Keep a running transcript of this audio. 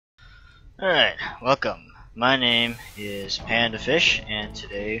Alright, welcome. My name is PandaFish, and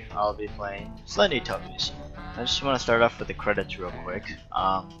today I'll be playing Slendytubbies. I just want to start off with the credits real quick.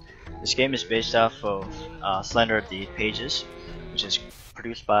 This game is based off of Slender the Pages, which is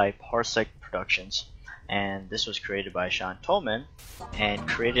produced by Parsec Productions, and this was created by Sean Tolman and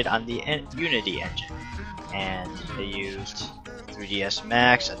created on the Unity engine. And they used 3ds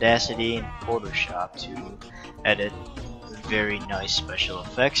Max, Audacity, and Photoshop to edit very nice special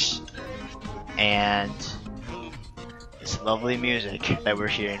effects and this lovely music that we're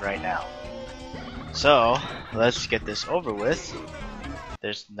hearing right now. So let's get this over with.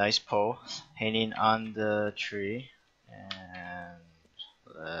 There's nice Poe hanging on the tree, and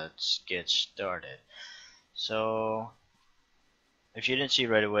let's get started. So if you didn't see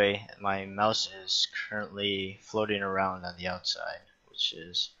right away, my mouse is currently floating around on the outside, which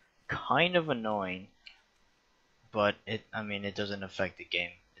is kind of annoying, but it doesn't affect the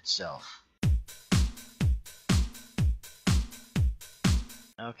game itself.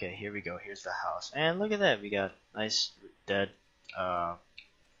 Okay, here we go. Here's the house, and look at that. We got nice dead. I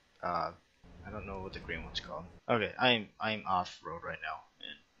don't know what the green one's called. Okay, I'm off road right now,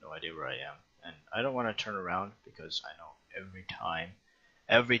 and no idea where I am, and I don't want to turn around because I know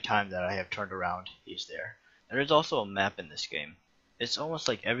every time that I have turned around, he's there. And there's also a map in this game. It's almost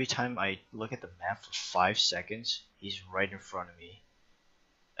like every time I look at the map for 5 seconds, he's right in front of me,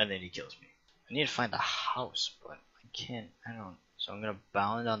 and then he kills me. I need to find the house, but I can't. So I'm gonna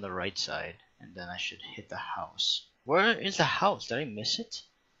bound on the right side, and then I should hit the house. Where is the house? Did I miss it?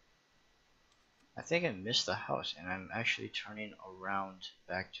 I think I missed the house, and I'm actually turning around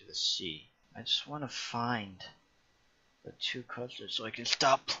back to the sea. I just want to find the 2 custards so I can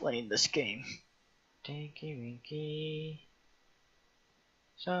stop playing this game. Tinky Winky,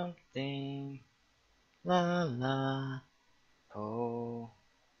 something, la la, oh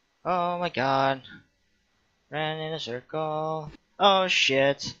my god, ran in a circle. Oh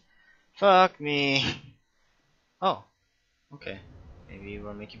shit. Fuck me. Oh. Okay. Maybe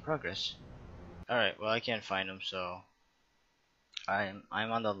we're making progress. Alright, well I can't find him, so I'm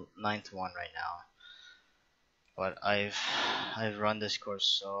on the 9th one right now. But I've run this course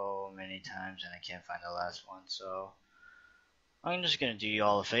so many times and I can't find the last one, so I'm just gonna do you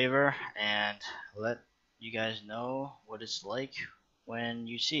all a favor and let you guys know what it's like when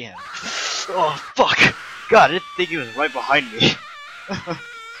you see him. Oh fuck! God, I didn't think he was right behind me.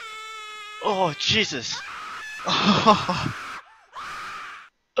 Oh Jesus! Oh.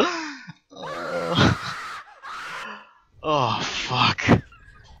 Oh fuck!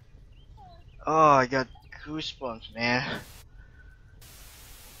 Oh, I got goosebumps, man.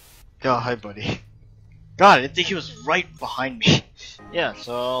 God, hi buddy. God, I didn't think he was right behind me. Yeah,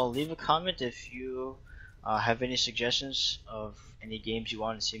 so leave a comment if you have any suggestions of any games you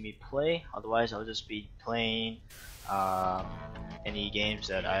want to see me play. Otherwise, I'll just be playing any games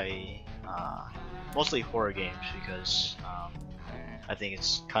that mostly horror games, because I think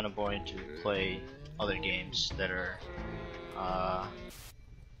it's kind of boring to play other games that are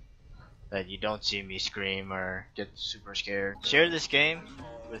that you don't see me scream or get super scared. Share this game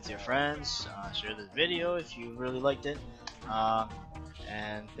with your friends, share this video if you really liked it,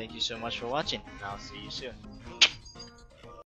 and thank you so much for watching, and I'll see you soon.